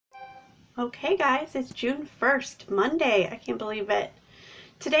Okay guys, it's June 1st, Monday. I can't believe it.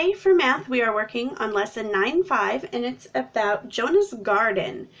 Today for math we are working on lesson 9.5 and it's about Jonah's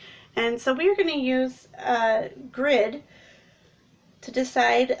garden. And so we are going to use a grid to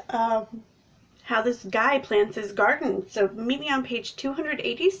decide how this guy plants his garden. So meet me on page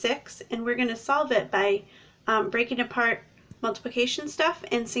 286 and we're going to solve it by breaking apart multiplication stuff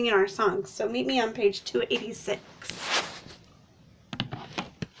and singing our songs. So meet me on page 286.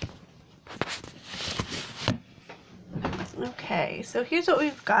 Okay, so here's what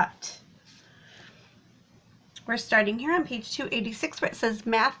we've got. We're starting here on page 286 where it says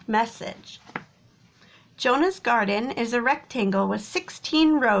math message. Jonah's garden is a rectangle with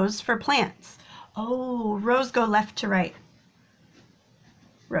 16 rows for plants. Oh, rows go left to right.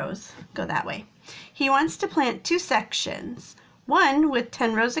 Rows go that way. He wants to plant two sections, one with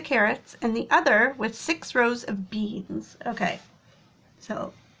 10 rows of carrots and the other with 6 rows of beans. Okay,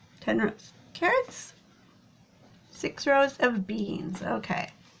 so 10 rows carrots, 6 rows of beans. Okay.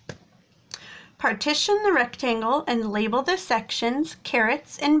 Partition the rectangle and label the sections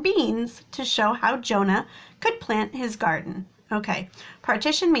carrots and beans to show how Jonah could plant his garden. Okay.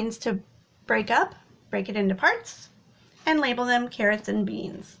 Partition means to break it into parts, and label them carrots and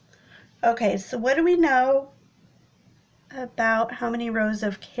beans. Okay, so what do we know about how many rows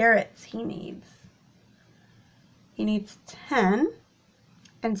of carrots he needs? He needs 10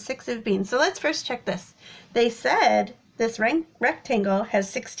 and 6 of beans. So let's first check this. They said this rectangle has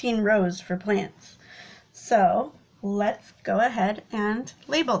 16 rows for plants. So let's go ahead and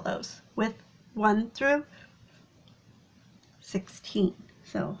label those with 1 through 16.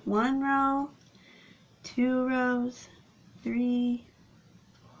 So 1 row, 2 rows, 3,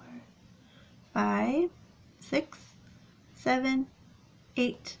 4, 5, 6, 7,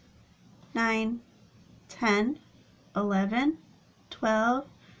 8, 9, 10, 11, 12,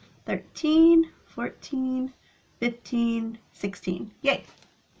 13, 14, 15, 16. Yay!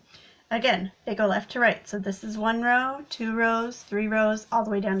 Again, they go left to right. So this is 1 row, 2 rows, 3 rows, all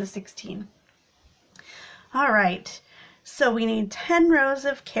the way down to 16. All right, so we need 10 rows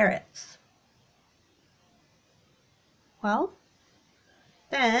of carrots. Well,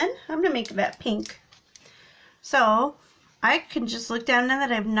 then I'm going to make that pink. So I can just look down now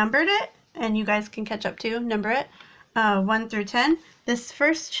that I've numbered it, and you guys can catch up too, number it, 1 through 10. This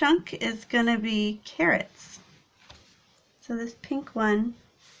first chunk is going to be carrots. So this pink one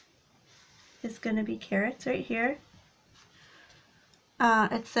is going to be carrots right here.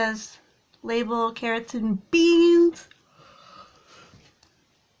 It says label carrots and beans.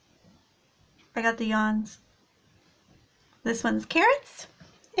 I got the yawns. This one's carrots,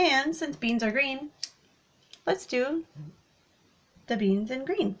 and since beans are green, let's do the beans in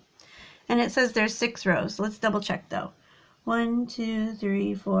green. And it says there's 6 rows. Let's double check though. 1, 2,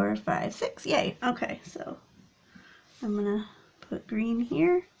 3, 4, 5, 6. Yay. Okay, so I'm gonna put green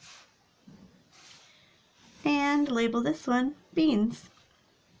here and label this one beans.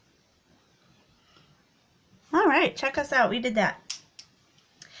 All right, check us out. We did that.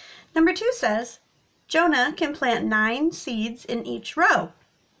 Number 2 says Jonah can plant 9 seeds in each row.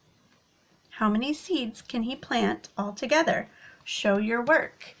 How many seeds can he plant altogether? Show your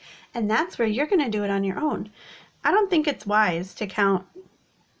work. And that's where you're going to do it on your own. I don't think it's wise to count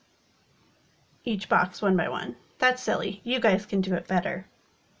each box one by one. That's silly. You guys can do it better.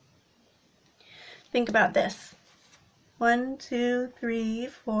 Think about this. 1, 2, 3,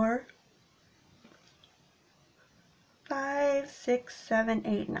 4, 5, 6, 7,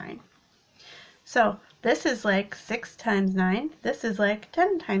 8, 9. So this is like 6 times 9. This is like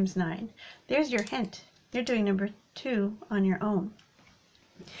 10 times 9. There's your hint. You're doing number 2 on your own.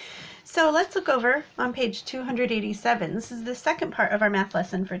 So let's look over on page 287. This is the second part of our math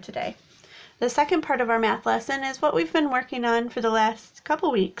lesson for today. The second part of our math lesson is what we've been working on for the last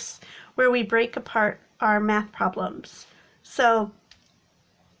couple weeks, where we break apart our math problems. So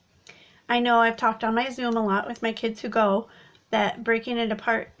I know I've talked on my Zoom a lot with my kids who go that breaking it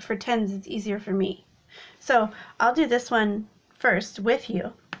apart for tens is easier for me. So I'll do this one first with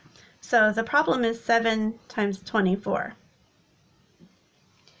you. So the problem is 7 times 24.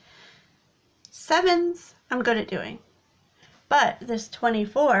 7s I'm good at doing, but this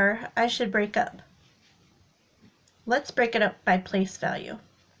 24 I should break up. Let's break it up by place value.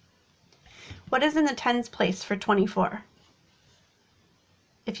 What is in the tens place for 24?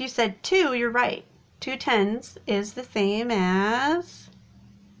 If you said 2, you're right. 2 tens is the same as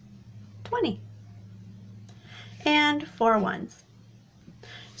 20. And 4 ones.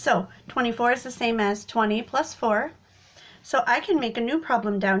 So 24 is the same as 20 plus 4. So I can make a new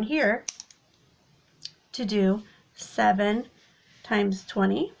problem down here to do 7 times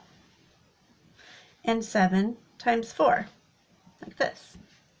 20 and 7 times 4, like this.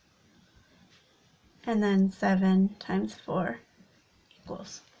 And then 7 times 4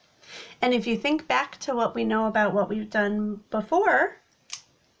 equals. And if you think back to what we know about what we've done before,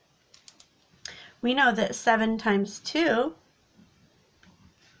 we know that 7 times 2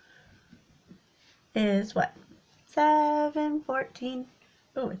 is what? 7, 14.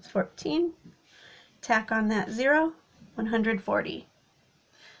 Oh, it's 14. Tack on that 0, 140.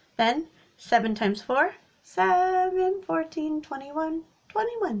 Then 7 times 4, 7, 14, 21,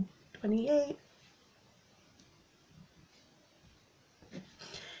 21, 28.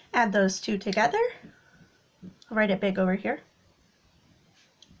 Add those two together. I'll write it big over here.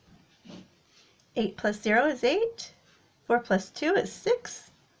 8 plus 0 is 8. 4 plus 2 is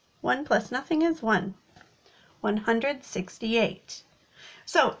 6. 1 plus nothing is 1. 168.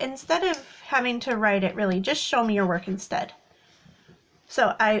 So instead of having to write it really, just show me your work instead.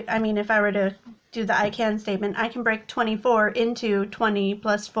 So I mean, if I were to do the I can statement, I can break 24 into 20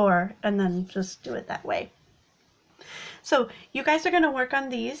 plus 4 and then just do it that way. So you guys are going to work on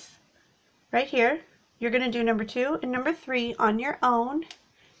these right here. You're going to do number 2 and number 3 on your own,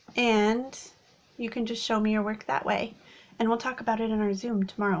 and you can just show me your work that way. And we'll talk about it in our Zoom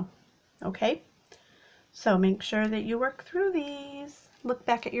tomorrow. Okay? So make sure that you work through these. Look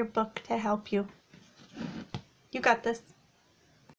back at your book to help you. You got this.